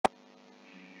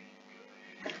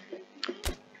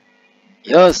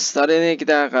Yos, hari ini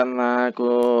kita akan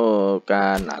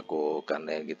lakukan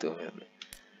ya gitu.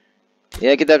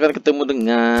 Ya, kita akan ketemu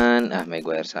dengan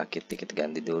Maguire sakit, kita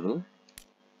ganti dulu.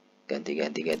 Ganti.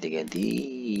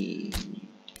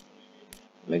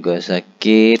 Maguire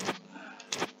sakit.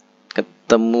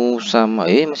 Ketemu sama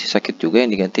masih sakit juga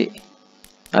yang diganti.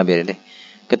 Biar deh.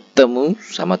 Ketemu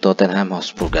sama Tottenham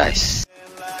Hotspur, guys.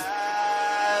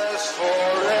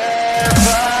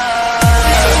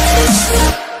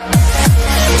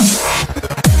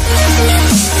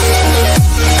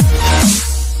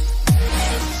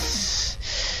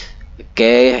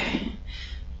 Oke,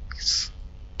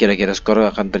 kira-kira skor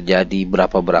akan terjadi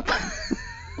berapa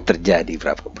terjadi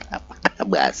berapa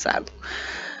bahasa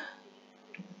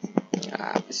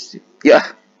ya,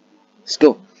 let's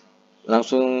go.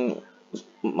 Langsung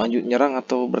maju nyerang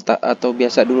atau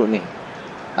biasa dulu nih,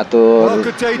 atau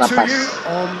napas.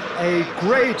 On a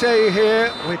grey day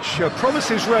here, which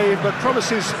promises rain, but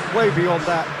promises way beyond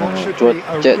that. What should be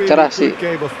a really good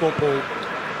game of football.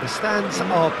 The stands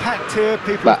are packed here.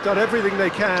 People have done everything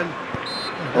they can.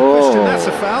 Question, that's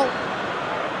a foul.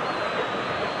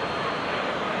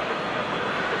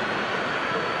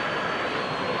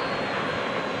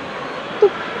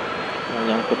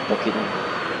 Nyangkut kakinya.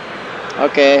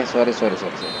 Oke, sorry. It's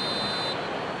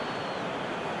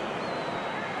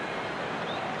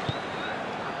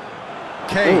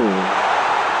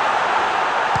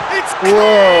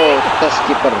tes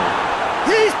keeper.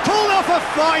 He's pulled off a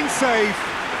fine save.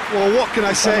 Well, what can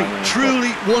I say?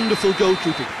 Truly wonderful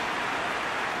goalkeeping.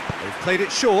 They've played it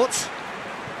short,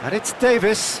 and it's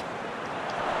Davis.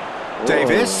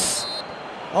 Davis.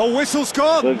 Oh, whistle's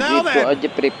gone. Now then.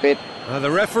 The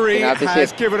referee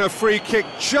has given a free kick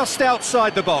just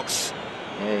outside the box.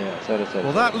 Sorry.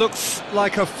 Well, that looks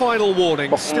like a final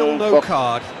warning. Still no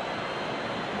card.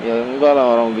 Ya enggak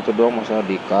lah, orang gitu doang masa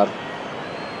di card.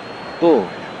 Tuh,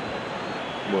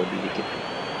 body dikit.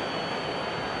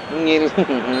 Ngil.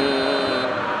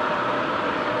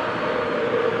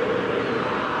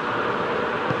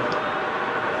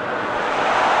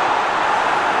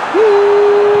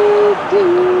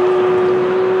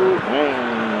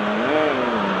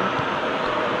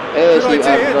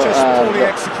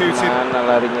 Mana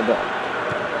larinya, Dok?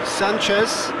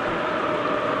 Sanchez.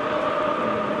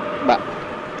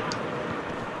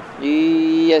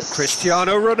 Yes.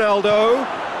 Cristiano Ronaldo.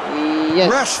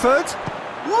 Yes. Rashford.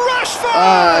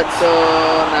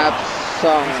 Aduh,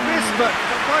 langsung. Missed, but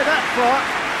by that far,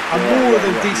 a more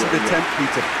than decent attempt,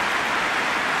 Peter.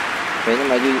 Kayaknya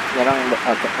maju nyerang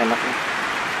agak enak nih.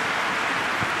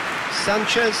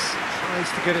 Sanchez tries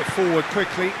to get it forward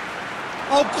quickly.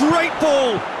 Oh, great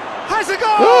ball! Has a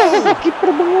goal!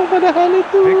 Kiper bengong padahal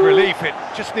itu. Big relief, it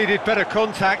just needed better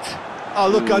contact. Oh,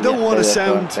 look, I don't want to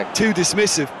sound too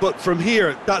dismissive, but from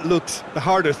here, that looked the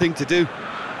harder thing to do.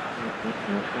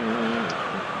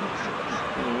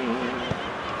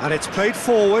 And it's played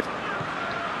forward.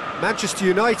 Manchester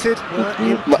United were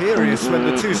imperious when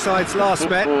the two sides last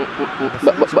met.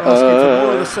 The fans are asking for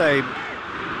more of the same.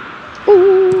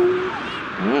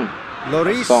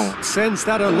 Lloris sends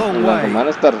that a long way.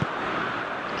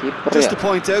 Just to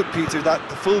point out, Peter, that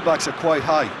the fullbacks are quite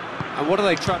high. And what are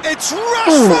they trying? It's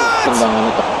Rashford!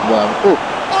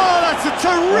 Oh, that's a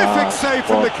terrific save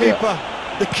from the keeper.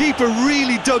 The keeper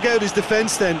really dug out his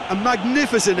defence then. A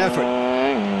magnificent effort.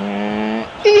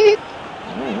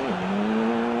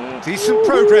 Decent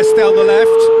progress down the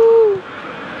left.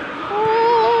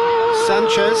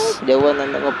 Sanchez.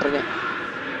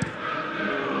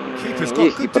 Keeper's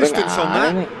got good distance on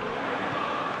that.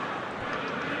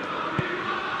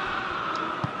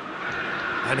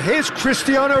 And here's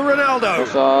Cristiano Ronaldo.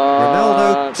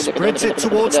 Ronaldo spreads it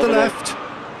towards the left.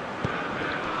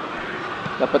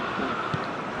 Dapat.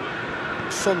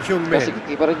 Son Heung-min. Kasih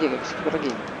kiper lagi.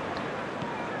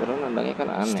 Baru nandangnya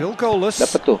kan aneh. Still goalless.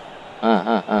 Dapat tuh.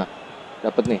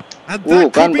 Dapat nih. And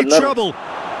that Kan could be bener. trouble.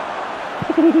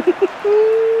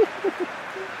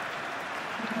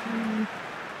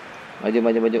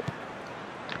 Maju.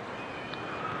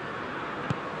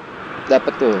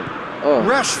 Dapat tuh.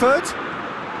 Rashford.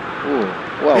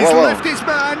 Wow. He's left his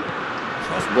man.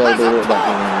 Gol dulu.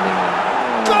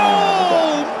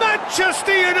 Goal!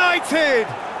 Manchester United.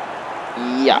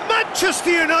 Yeah.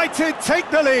 Manchester United take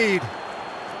the lead.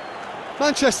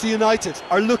 Manchester United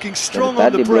are looking strong on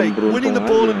the break. Winning the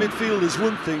ball in midfield is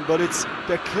one thing, but it's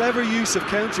the clever use of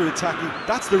counter-attacking.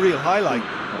 That's the real highlight.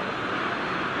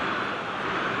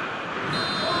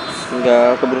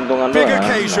 Tinggal keberuntungan big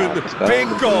occasion, big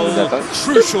goal,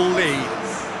 crucial lead.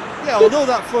 Yeah, although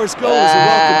that first goal was a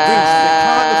welcome boost, they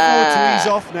can't afford to ease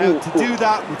off now. To do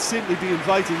that would simply be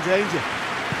inviting danger.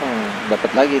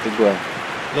 Dapat lagi itu gua.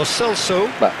 Lo Celso.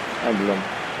 Mbak, belum.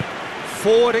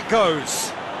 Forward it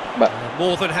goes. Mbak.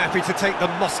 More than happy to take the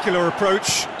muscular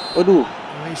approach. Waduh.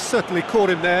 He certainly caught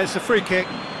him there. It's a free kick.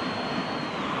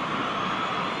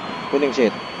 Kuning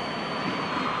shit.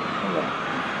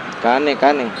 Kane.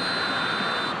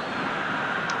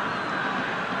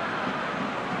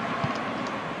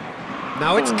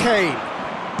 Now it's Kane.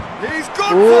 He's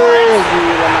gone for it.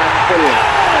 Gila mantul.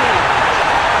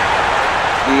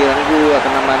 Bilang gua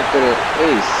kena mantul.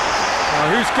 Now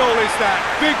whose goal is that?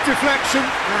 Big deflection.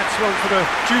 That's one for the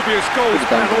dubious goals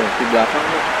panel. Di belakang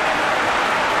nih.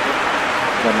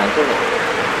 Udah mantul ya.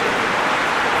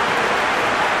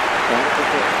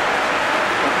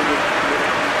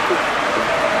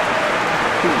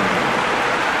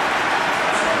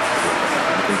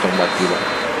 Kenceng banget gila.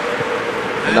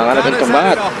 Tendangannya kenceng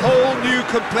banget. A whole new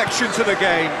complexion to the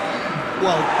game.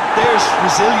 Well, there's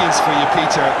resilience for you,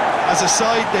 Peter. As a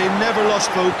side, they never lost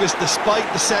focus despite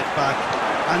the setback.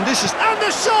 And this is... And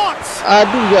the shots!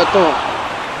 Aduh, jatuh.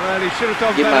 Well, he should have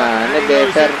done Gimana,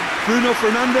 better. Better. Bruno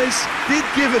Fernandes did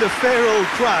give it a fair old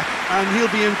crack, and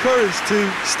he'll be encouraged to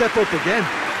step up again.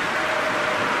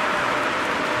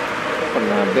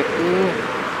 Pernah back tuh.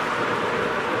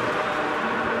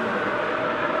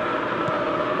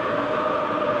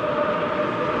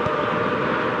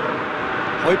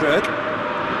 Højbjerg.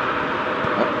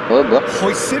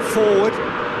 Hoists it forward.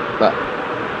 Mbak.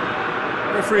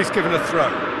 Referee's given a throw.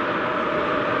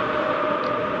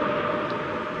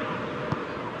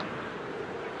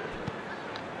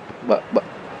 Mbak.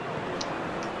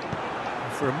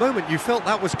 For a moment you felt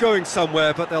that was going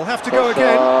somewhere, but they'll have to go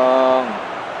again.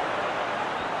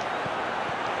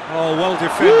 Oh, well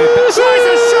defended. Tries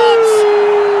a shot!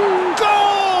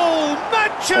 Goal!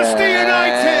 Manchester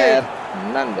United!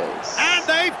 Fernandes. And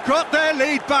they've got their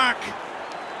lead back.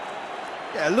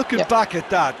 Yeah, looking back at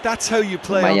that, that's how you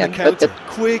play on the counter.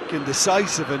 Quick and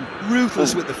decisive and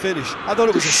ruthless with the finish. I thought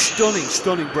it was a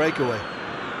stunning breakaway.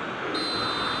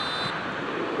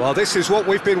 Well, this is what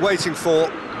we've been waiting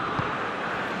for.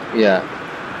 Yeah,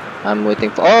 I'm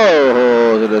waiting for.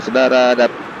 Oh, saudara-saudara,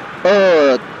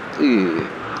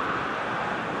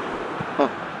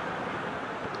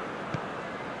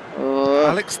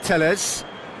 Alex Telles.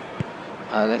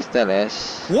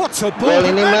 What a ball!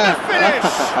 Gol ini mah.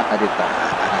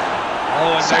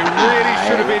 Oh, and they really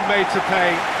should have been made to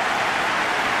pay.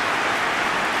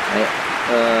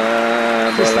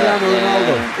 Cristiano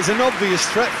Ronaldo is an obvious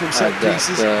threat from set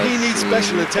pieces. He needs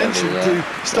special attention to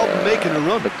stop making a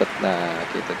run. Deket, nah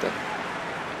gitu tuh.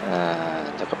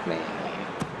 Nah, cakep nih.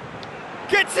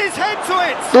 Gets his head to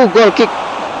it. Tuh goal kick.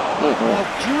 Oh,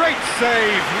 great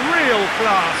save, real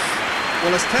class.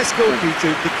 Well, as test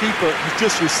goalkeeper, the keeper has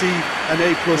just received an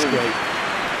A+ grade.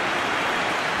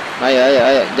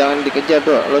 Ayo, jangan dikejar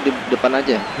tuh, lo di depan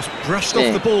aja. Just brushed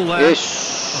off the ball there.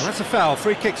 Oh, that's a foul.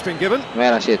 Free kick's been given.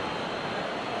 Merah shit.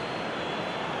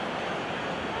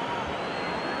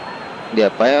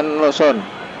 Diapain lo Son?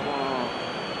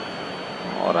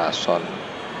 Ora Son.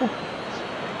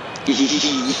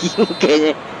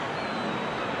 Kayaknya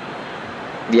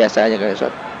biasa aja kayak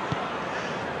Son.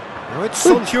 Oh, it's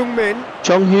Son Heung-min.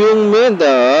 Chong Heung-min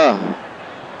dah.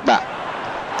 Mbak.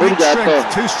 Great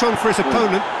strength, too strong for his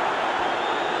opponent.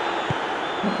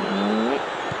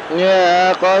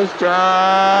 Yeah,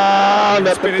 Costa.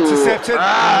 It's been intercepted, and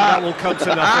that will come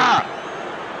to nothing.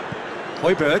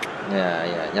 Højbjerg. Ya,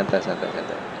 nyantai.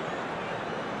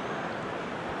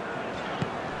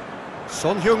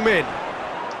 Son Heung-min.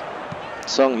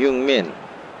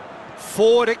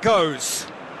 Forward it goes.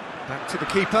 Back to the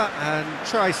keeper and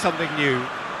try something new.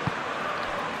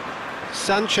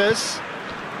 Sanchez.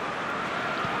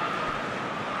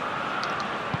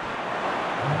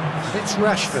 It's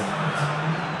Rashford.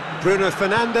 Bruno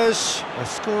Fernandes, a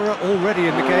scorer already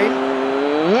in the game.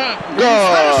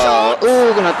 Goal!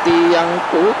 Kena tiang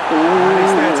tuh. And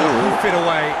he's there to hoof it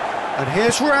away. And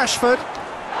here's Rashford.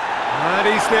 And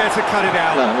he's there to cut it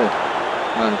out.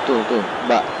 Mantul tuh,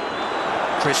 Mbak.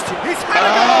 Christian, he's had a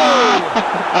goal!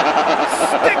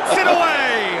 Sticks it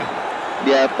away!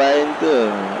 Diapain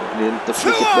tuh? Two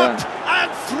up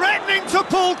and threatening to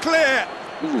pull clear.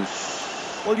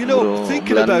 Well, you know,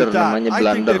 thinking about that, I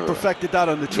think they perfected that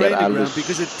on the training ground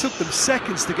because it took them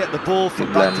seconds to get the ball from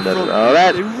back to front.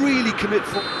 They really commit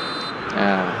for.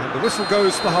 And the whistle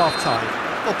goes for half-time.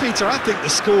 Well, Peter, I think the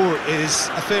score is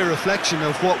a fair reflection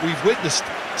of what we've witnessed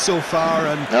so far,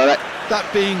 and that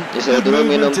being good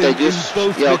movement in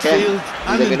both midfield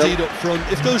and indeed up front.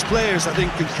 If those players, I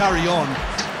think, can carry on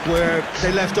where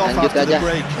they left off after the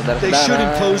break, they should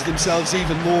impose themselves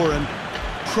even more and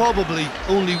probably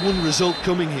only one result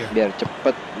coming here. Biar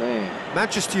cepet nih.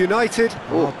 Manchester United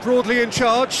are broadly in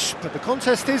charge, but the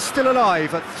contest is still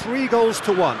alive at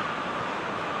 3-1.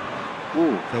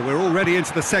 So we're already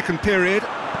into the second period.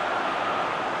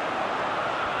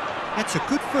 That's a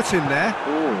good foot in there.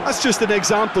 That's just an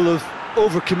example of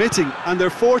overcommitting, and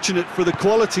they're fortunate for the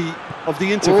quality of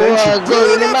the intervention.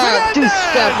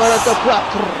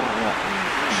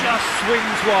 Just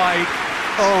swings wide.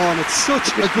 Oh, and it's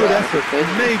such a good effort.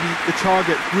 Maybe the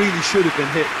target really should have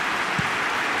been hit.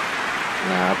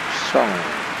 Langsung.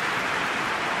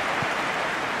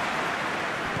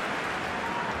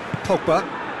 Pogba.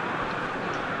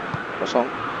 Kosong.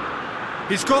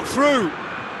 He's got through.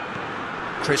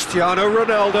 Cristiano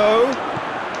Ronaldo.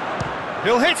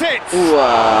 He'll hit it.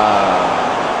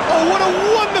 Wow. Oh, what a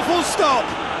wonderful stop.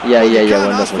 Yeah,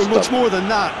 Can't ask wonderful for much stop. more than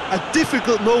that. A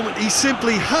difficult moment he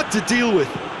simply had to deal with.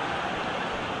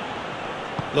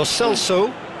 Lo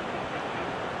Celso.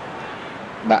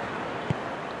 Mbak.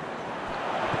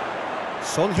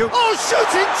 Son Heung. Oh,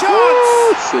 shooting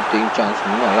chance! Shooting chance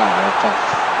semua lah, chance.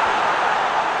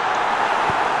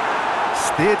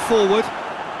 Steered forward.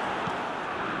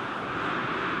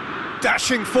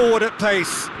 Dashing forward at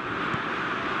pace.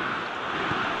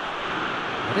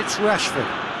 And it's Rashford.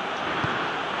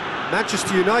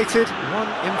 Manchester United, one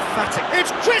emphatic.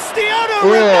 It's Cristiano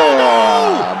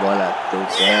Ronaldo! Bola tuh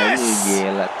Yes!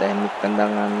 gila, teknik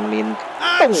tendangan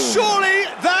And surely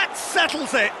that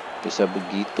settles it. Bisa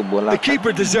begitu bola. The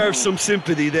keeper deserves some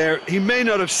sympathy there. He may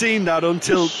not have seen that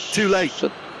until too late.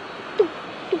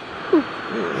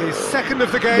 His second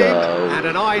of the game, and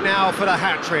an eye now for the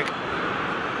hat-trick.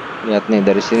 Lihat nih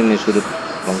dari sini nih sudut.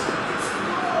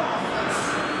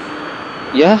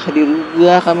 Ya,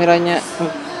 dirubah kameranya.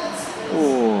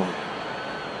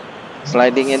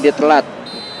 Slidingnya dia telat.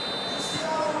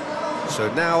 So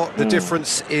now the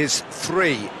difference is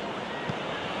 3.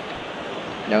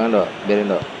 Jangan dok, biarin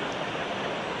dok.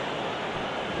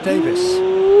 Davis.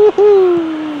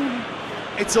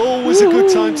 It's always a good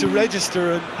time to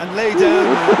register and lay down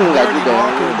an early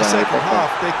marker in the second half.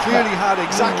 They clearly had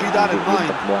exactly that in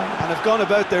mind and have gone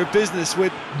about their business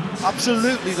with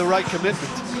absolutely the right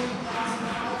commitment.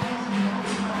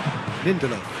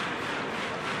 Lindelof.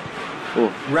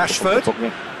 Rashford.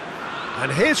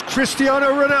 And here's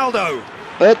Cristiano Ronaldo.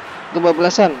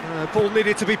 Kebablasan. Ball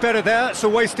needed to be better there. It's a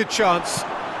wasted chance.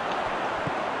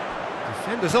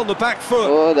 Defenders on the back foot.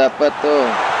 Oh, dapat tuh.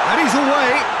 And he's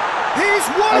away. He's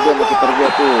Aduh, sama kiper gua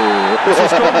tuh.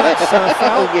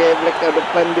 Geblek ke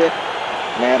depan dia.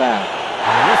 Merah.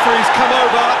 The referee's come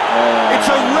over. It's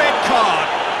a red card.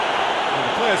 Well,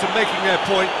 the players are making their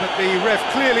point, but the ref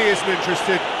clearly isn't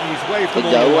interested. He's waved them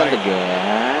all away.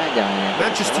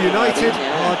 Manchester United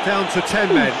are down to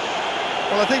 10 men.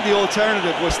 Well, I think the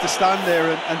alternative was to stand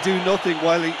there and do nothing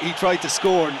while he tried to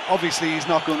score, and obviously he's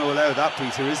not going to allow that,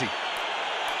 Peter, is he?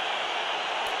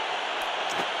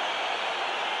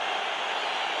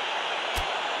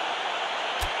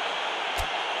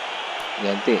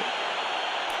 Ganti.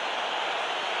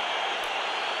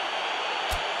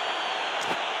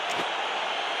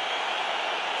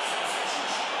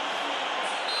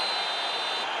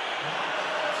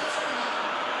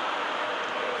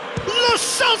 Lo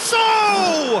Celso!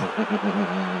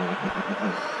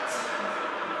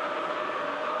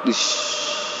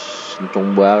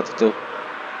 Kenceng banget itu.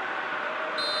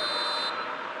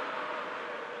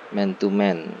 Man to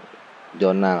man.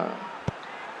 Jonal.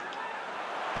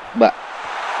 Mbak.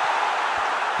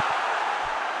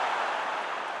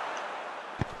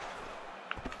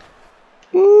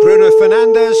 Bruno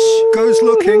Fernandes goes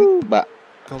looking. Mbak.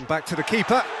 Gone back to the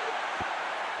keeper.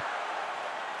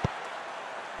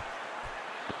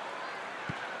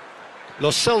 Lo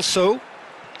Celso.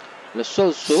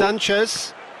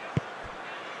 Sanchez.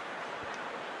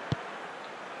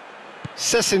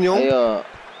 Sessegnon. Ayo.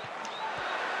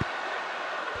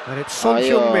 And it's Son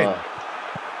Heung-min.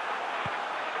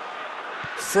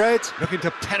 Fred looking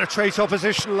to penetrate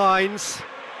opposition lines.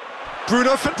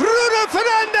 Bruno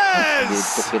Fernandes!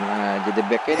 Ditukin aja the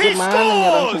back-nya di mana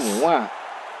nyerang semua.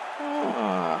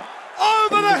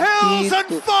 Over the hills and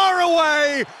far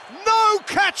away. No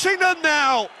catching them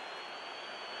now.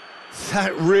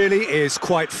 That really is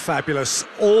quite fabulous.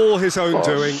 All his own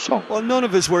doing. Well, none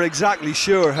of us were exactly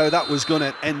sure how that was going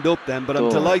to end up then, but I'm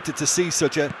delighted to see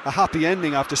such a happy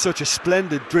ending after such a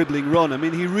splendid dribbling run. I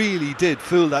mean, he really did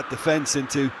fool that defence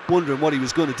into wondering what he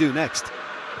was going to do next.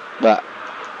 But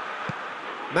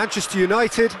Manchester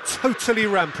United totally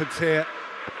rampant here.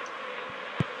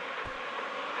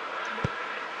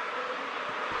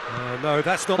 No,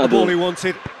 that's not the ball he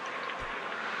wanted.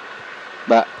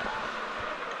 Mbak.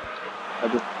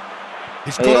 Aduh.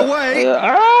 He's got away.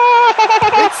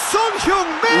 It's Son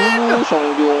Heung-min.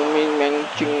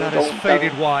 That is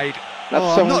faded wide.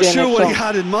 I'm not sure what he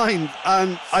had in mind,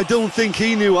 and I don't think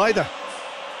he knew either.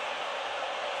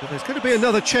 So there's going to be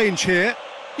another change here.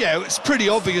 Yeah, it's pretty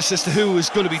obvious as to who was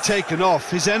going to be taken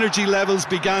off. His energy levels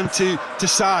began to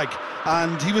sag,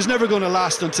 and he was never going to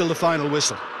last until the final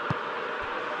whistle.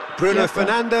 Bruno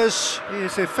Fernandes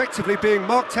is effectively being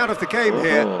marked out of the game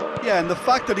here. Yeah, and the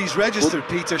fact that he's registered,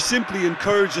 Peter, simply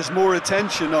encourages more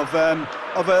attention of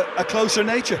a closer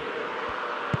nature.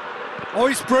 Oh,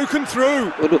 he's broken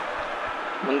through.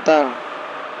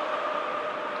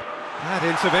 That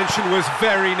intervention was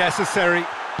very necessary.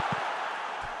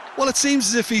 Well, it seems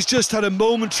as if he's just had a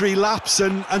momentary lapse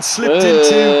and slipped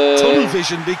into tunnel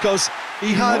vision, because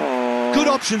he had good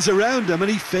options around him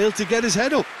and he failed to get his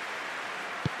head up.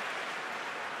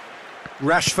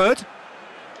 Rashford.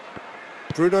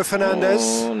 Bruno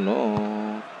Fernandes. Oh, no.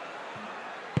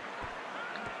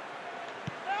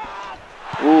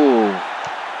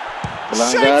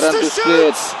 Pelanggaran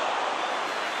Busquets.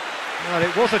 Well,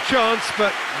 it was a chance,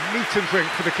 but meat and drink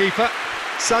for the keeper.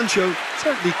 Sancho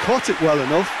certainly caught it well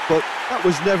enough, but that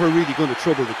was never really going to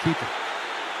trouble the keeper.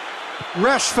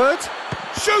 Rashford.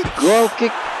 Shoot! Goal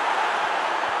kick.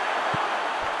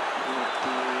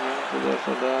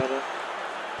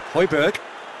 Højbjerg.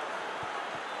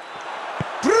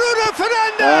 Bruno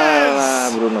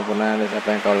Fernandes! Bruno Fernandes,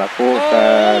 apa yang kau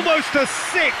lakukan? Almost a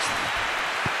sixth.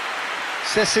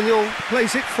 Sessegnon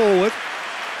plays it forward.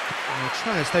 And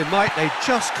try as they might, they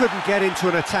just couldn't get into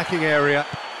an attacking area.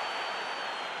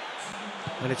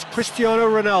 And it's Cristiano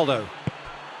Ronaldo.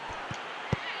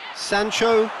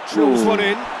 Sancho drills one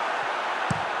in.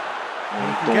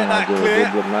 Get that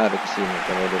clear.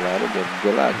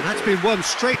 And that's been one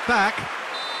straight back.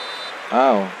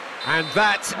 Oh. And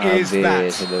that is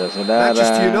that.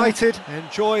 Manchester United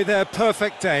enjoy their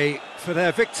perfect day. For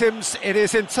their victims, it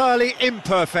is entirely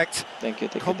imperfect. Thank you.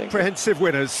 Comprehensive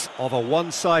winners of a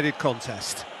one-sided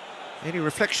contest. Any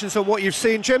reflections on what you've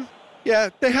seen, Jim? Yeah,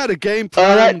 they had a game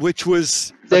plan which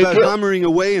was about hammering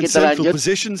away in central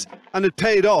positions, and it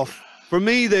paid off. For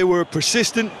me, they were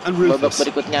persistent and ruthless.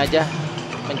 Babak berikutnya aja,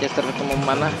 Manchester ketemu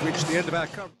mana? Reached the end of our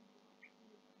coverage.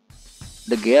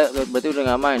 De Gea berarti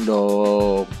udah nggak main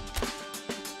dong.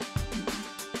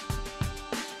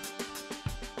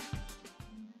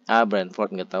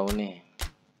 Brentford nggak tahu nih.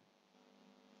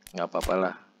 Nggak apa-apa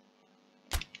lah.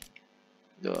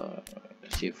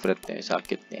 Si Fred nih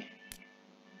sakit nih.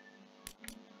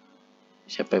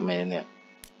 Siapa yang mainnya?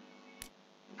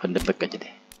 Van de Beek aja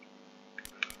deh.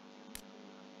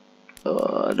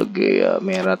 Aduh, Gea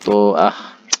merah tuh.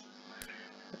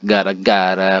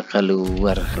 Gara-gara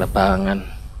keluar lapangan.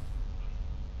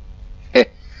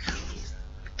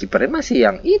 Kipernya masih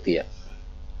yang itu ya.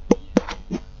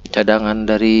 Cadangan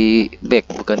dari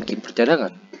back, bukan kiper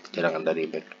cadangan. Cadangan dari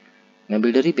back.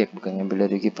 Ngambil dari back, bukan ngambil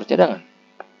dari kiper cadangan.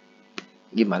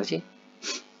 Gimana sih?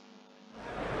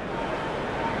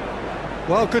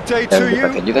 Well, good day to you.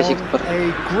 A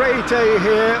grey day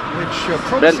here, which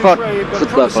promises Brentford rain, but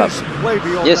Football Club. promises way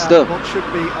beyond that. What should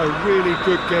be a really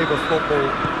good game of football.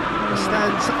 The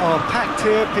stands are packed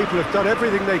here. People have done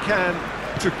everything they can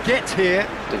to get here.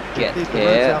 The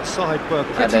roads outside were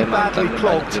pretty badly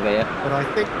clogged, but I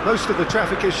think most of the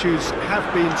traffic issues have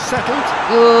been settled.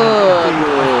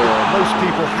 Most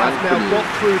people have now got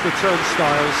through the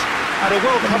turnstiles and are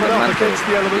well covered up against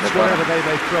the elements wherever they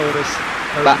may throw at us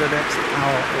over the next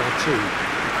hour or two.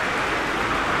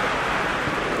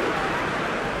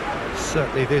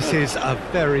 Certainly this is a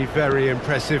very, very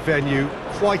impressive venue,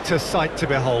 quite a sight to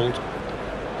behold.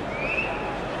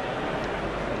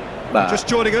 Just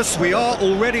joining us, we are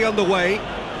already underway.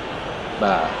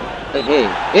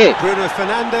 Bruno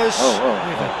Fernandes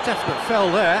with a definite fell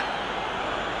there.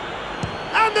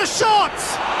 And the shot!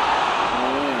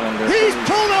 He's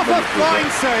pulled off a fine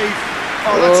save.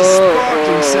 Oh, that's a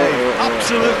sparkling save.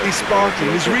 Absolutely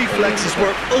sparkling. His reflexes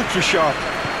were ultra sharp.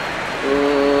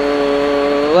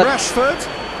 Rashford.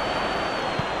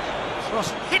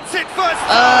 Hits it first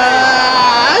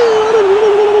time.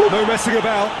 No messing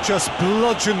about, just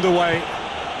bludgeoned away.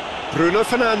 Bruno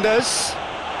Fernandes.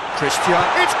 Cristiano.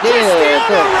 It's Cristiano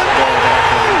Ronaldo!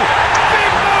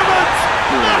 Big moment!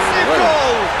 Massive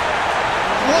goal!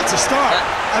 What a start!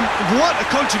 And what a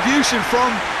contribution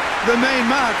from the main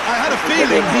man. I had a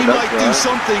feeling he might do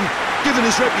something, given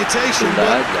his reputation,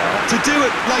 but to do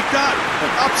it like that,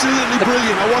 absolutely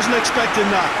brilliant. I wasn't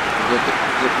expecting that.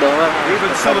 Even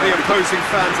some of the opposing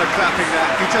fans are clapping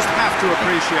that. You just have to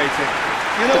appreciate it.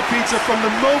 You know, Peter, from the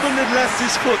moment it left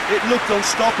his foot, it looked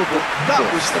unstoppable. That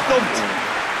was thumped.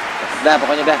 Dah,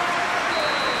 pokoknya dah.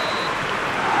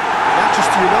 That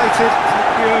Manchester United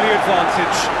take the early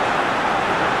advantage.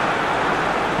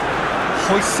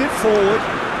 Hoists it forward.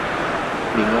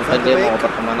 Bingung kan dia mau oper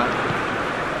kemana.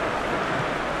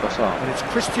 Kosong. And it's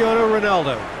Cristiano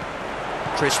Ronaldo.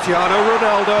 Cristiano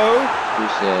Ronaldo.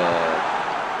 Buset.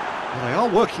 Well, they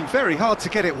are working very hard to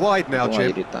get it wide now,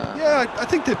 Jim. Yeah, I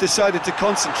think they've decided to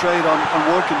concentrate on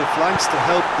working the flanks to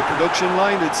help the production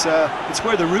line. It's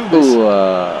where the room is.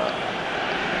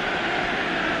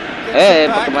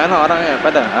 Kemana orangnya?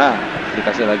 Pada?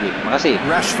 Dikasih lagi. Makasih.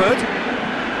 Rashford.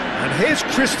 And here's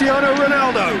Cristiano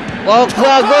Ronaldo. Oh,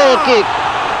 goal kick.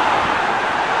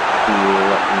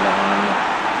 Gila tendangannya.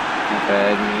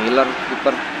 Kayak ngiler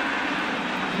kiper.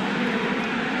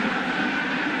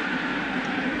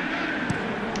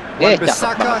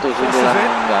 Cakep banget tuh sebelah.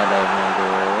 Nggak ada yang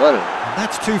gol.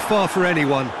 That's too far for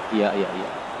anyone. Iya.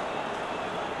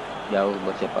 Jauh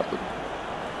buat siapapun.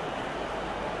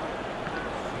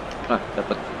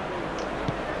 Dapat.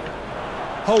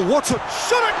 Oh, what a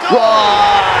shot at goal!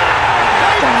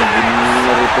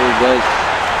 Bener itu, guys.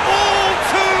 All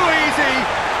too easy.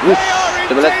 They are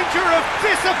in danger of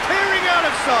disappearing out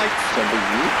of sight. A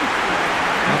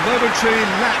momentary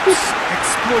lapse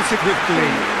exploited with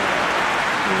glee.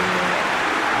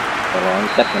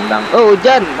 Loncat nendang. Oh,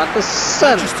 hujan,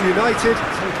 pantesan. Manchester United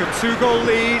take a 2-goal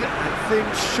lead and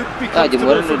things should be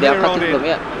comfortable jemuran from udah here diangkat on in. belum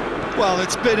ya? Well,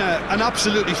 it's been an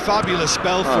absolutely fabulous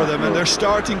spell for them, and they're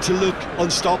starting to look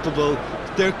unstoppable.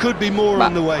 There could be more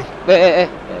on the way.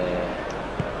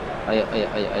 Ayo.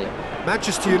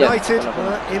 Manchester United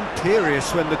were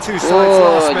imperious when the two sides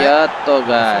last met. Jatuh,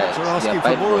 guys. They're asking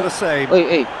for more of the same.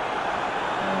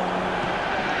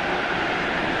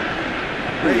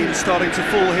 Rain starting to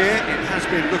fall here. It has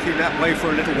been looking that way for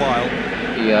a little while.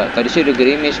 Iya, tadi sih udah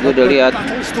gerimis, gue udah lihat.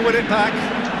 Battles to win it back.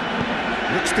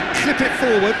 Looks to clip it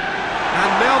forward. And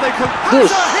now they can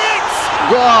push. Hit!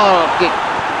 Goal kick.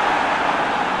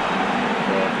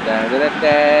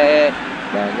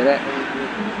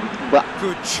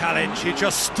 Good challenge. He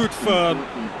just stood firm.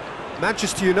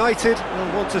 Manchester United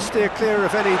will want to steer clear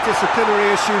of any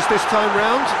disciplinary issues this time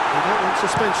round. They don't want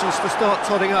suspensions to start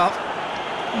totting up.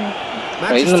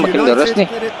 Manchester United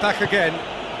get it back again.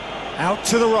 Out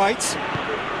to the right.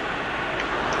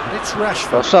 And it's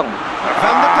Rashford. Kosong.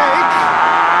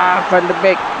 Van de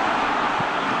Beek.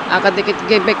 Akan dikit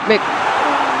back.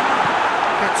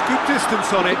 Gets good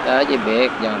distance on it. Aja back,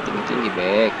 jangan tinggi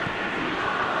back.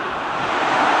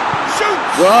 Shoot!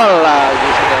 Gol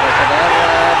lagi saudara-saudara.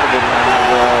 Bagaimana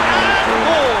gol itu?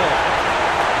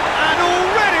 And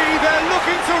already they're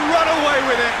looking to run away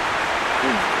with it.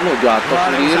 Jatuh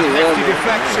sendiri ya.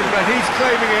 Deflection, but he's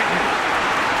claiming it.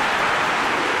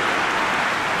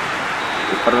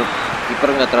 Kiper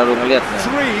nggak terlalu ngelihat.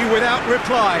 Three without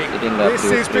reply. This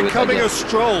is becoming a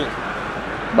stroll.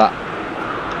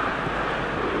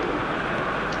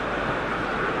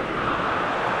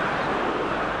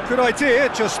 Good idea,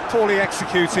 just poorly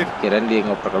executed. Kirain dia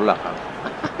ngoper ke belakang.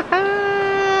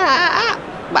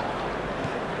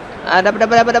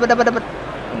 Dapat.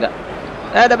 Enggak.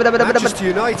 Dapat. Manchester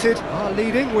United are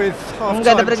leading with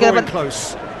half-time drawing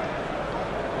close.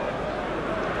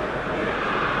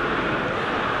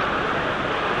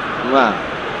 And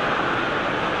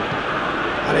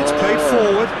it's played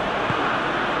forward.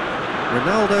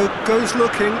 Ronaldo goes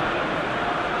looking.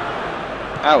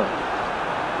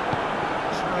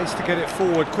 Tries to get it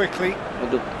forward quickly.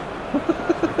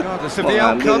 Regardless of the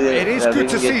outcome, it is good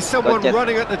to see someone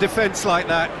running at the defence like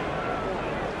that.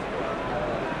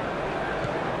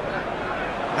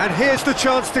 And here's the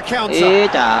chance to counter.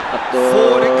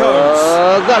 Forward it goes.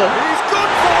 He's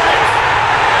gone for it.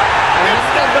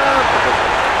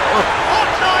 Hot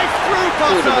knife through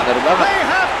buzzer. They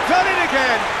have done it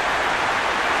again.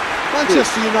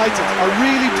 Manchester United are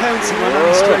really pouncing on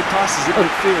any stray passes in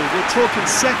midfield. We're talking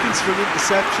seconds from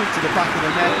interception to the back of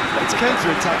the net. It's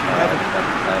counter-attacking heaven.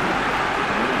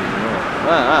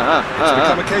 It's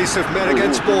become a case of men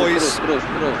against boys.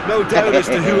 No doubt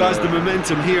as to who has the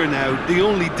momentum here now. The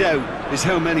only doubt is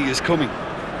how many is coming.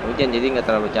 Hujan jadi nggak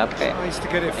terlalu capek. Tries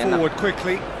to get it forward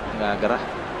quickly. Nggak gerah.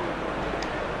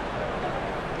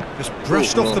 Just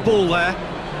brushed off the ball there.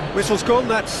 Whistle's gone.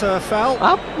 That's foul.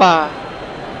 Apa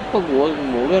gue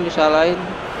mulu yang disalahin?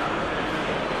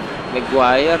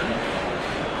 Maguire.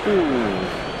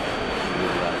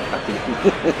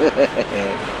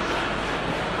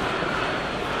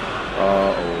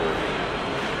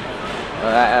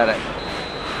 Alright.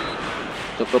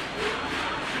 Cukup.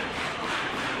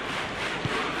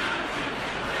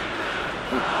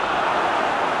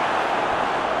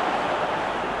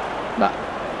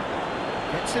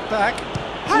 Gets it back.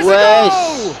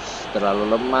 Wes,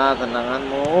 terlalu lemah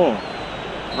tendanganmu.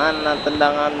 Mana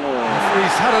tendanganmu?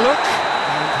 He's had a look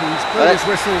and he's blown his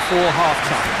whistle for half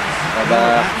time.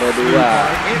 Babak kedua.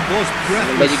 It was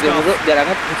Bagiin dulu biar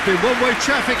hangat. It's been one-way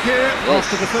traffic here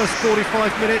after the first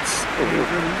 45 minutes. A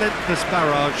relentless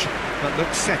barrage that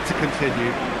looks set to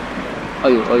continue.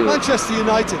 Manchester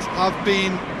United have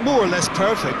been more or less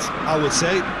perfect, I would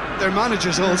say. Their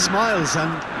manager's all smiles and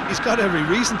he's got every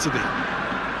reason to be.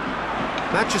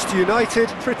 Manchester United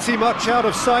pretty much out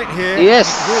of sight here. Yes.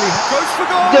 Really goes for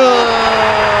goal.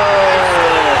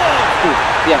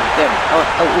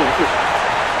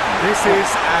 This is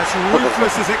as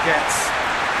ruthless as it gets.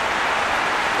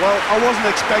 Well, I wasn't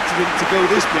expecting them to go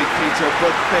this big, Peter,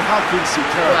 but they have been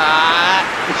superb.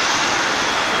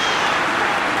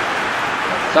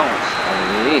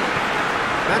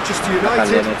 Manchester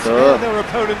United tear their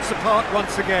opponents apart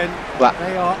once again.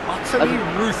 They are utterly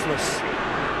ruthless.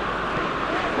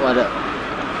 Ada.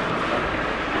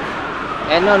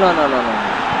 No.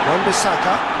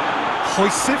 Wan-Bissaka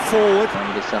hoists it forward.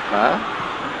 Wan-Bissaka.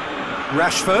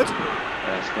 Rashford.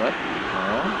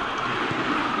 Oh.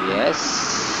 Yes.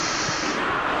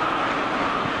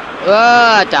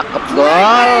 Wah, cakep gol.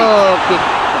 Kick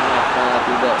ternyata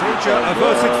tidak. Danger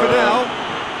averted for now.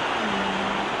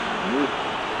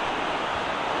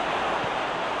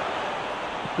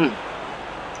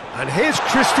 And here's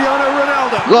Cristiano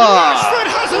Ronaldo. Rashford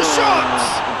has a shot.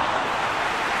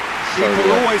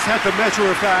 People always had the measure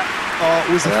of that.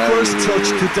 It was the first touch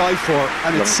to die for,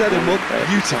 and it set him up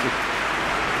beautifully.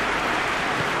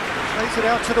 Plays it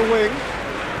out to the wing.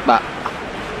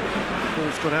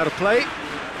 Ball's gone out of play.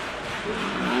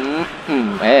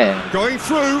 Going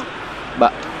through.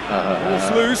 Ball's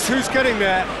loose. Who's getting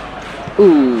there?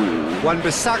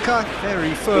 Wan-Bissaka,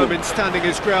 very firm in standing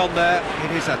his ground there.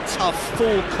 It is a tough,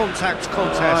 full contact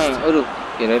contest.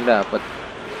 Kirain dapat.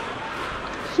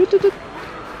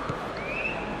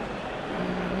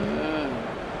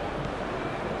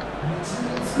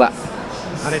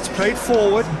 And it's played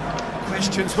forward.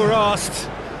 Questions were asked,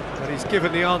 but he's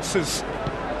given the answers.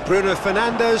 Bruno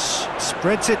Fernandes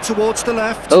spreads it towards the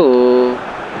left.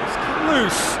 It's come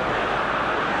loose.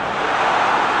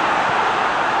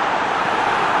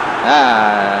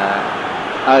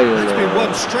 It's been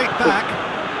won straight back.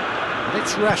 And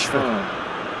it's Rashford.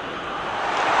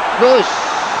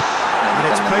 And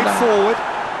it's played forward.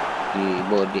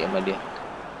 Body sama dia.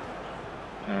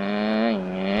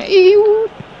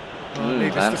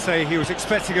 Needless to say, he was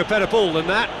expecting a better ball than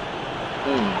that.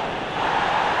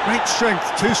 Great strength,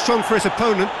 too strong for his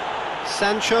opponent.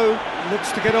 Sancho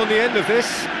looks to get on the end of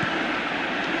this.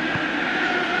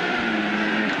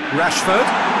 Rashford.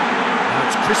 Now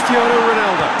it's Cristiano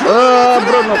Ronaldo.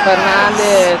 Bruno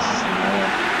Fernandes.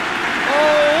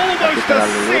 Almost a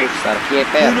six.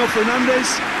 Bruno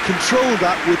Fernandes controlled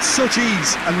that with such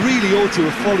ease and really ought to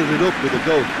have followed it up with a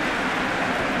goal.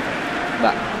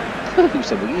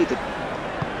 Bisa begitu.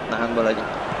 Nahan bolanya.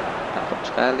 Cakep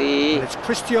sekali. It's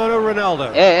Cristiano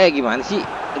Ronaldo. Gimana sih?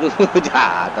 Aduh,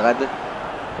 jatuh kan tuh.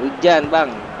 Hujan,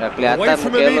 Bang. Gak kelihatan Away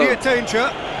from immediate danger.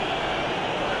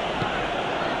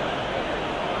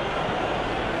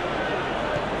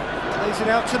 Plays it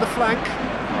out to the flank.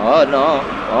 Oh no.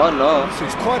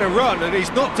 This is quite a run and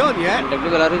he's not done yet. Pendek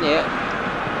juga larinya ya.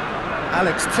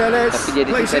 Alex Telles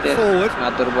plays it forward.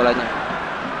 Ngatur bolanya.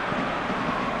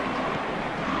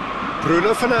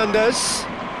 Bruno Fernandes.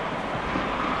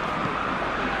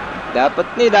 Dapat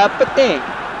nih.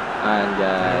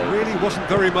 Anjay. Really wasn't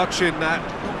very much in that.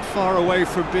 Not far away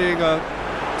from being a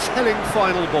telling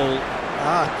final ball.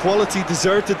 Quality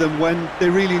deserted them when they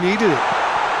really needed it.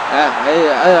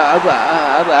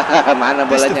 Mana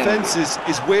This bolanya? defence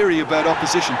is wary about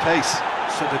opposition pace.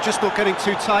 So they're just not getting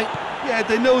too tight. Yeah,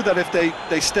 they know that if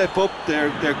they step up, their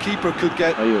keeper could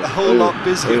get a whole lot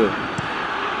busier.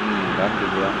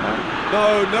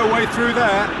 No way through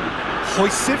there.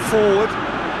 Hoists it forward.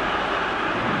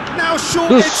 Now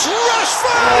short, it's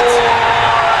Rashford!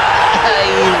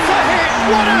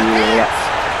 What a hit!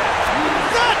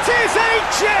 That is a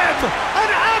gem!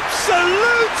 An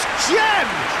absolute gem!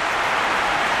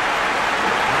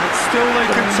 And still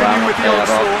they continue with the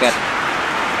onslaught.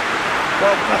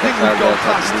 Well, I think we've gone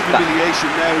past humiliation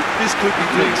now. This could be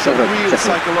doing some real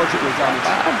psychological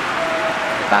damage.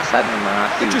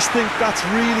 I just think that's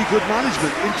really good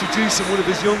management, introducing one of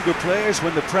his younger players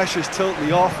when the pressure's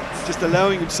totally off, just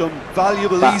allowing him some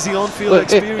valuable, easy on-field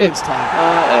experience time.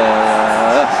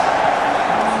 A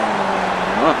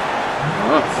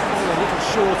little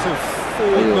short of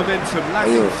forward momentum,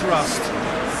 lacking thrust.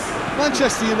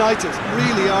 Manchester United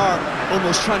really are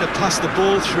almost trying to pass the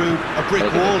ball through a brick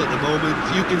wall at the moment.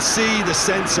 You can see the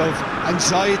sense of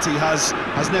anxiety has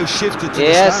now shifted to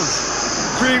the stand.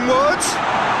 Greenwood.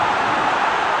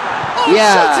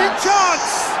 shooting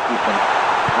chance.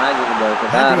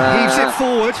 And he heaves it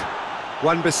forward.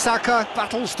 Wan-Bissaka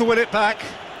battles to win it back.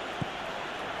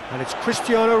 And it's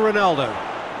Cristiano Ronaldo.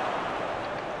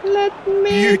 Let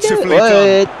me beautifully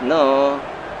done. No.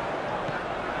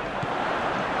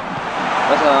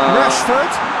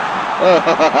 Rashford.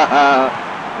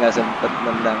 Nggak sempet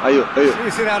nendang. Ayo.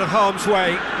 Is it out of harm's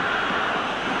way?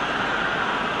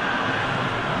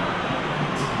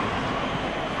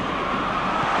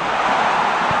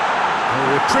 A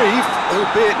reprieve,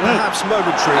 albeit perhaps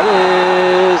momentary.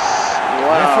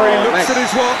 Wow. Referee looks at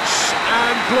his watch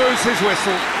and blows his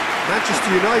whistle. Manchester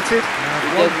United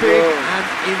won big and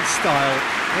in style.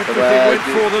 Everything went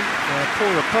for them. Their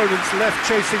poor opponents left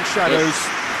chasing shadows.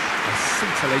 A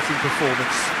scintillating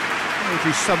performance. How would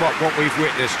you sum up what we've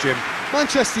witnessed, Jim?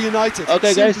 Manchester United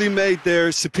simply made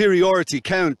their superiority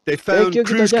count. They found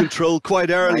cruise control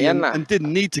quite early and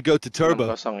didn't need to go to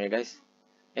turbo.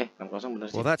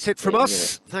 Well, that's it from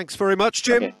us. Thanks very much,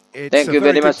 Jim. It's Thank you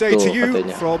very much day to you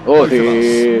from both of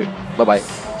us. Bye-bye.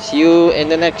 See you in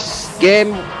the next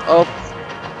game of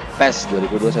PES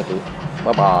 2021.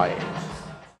 Bye-bye.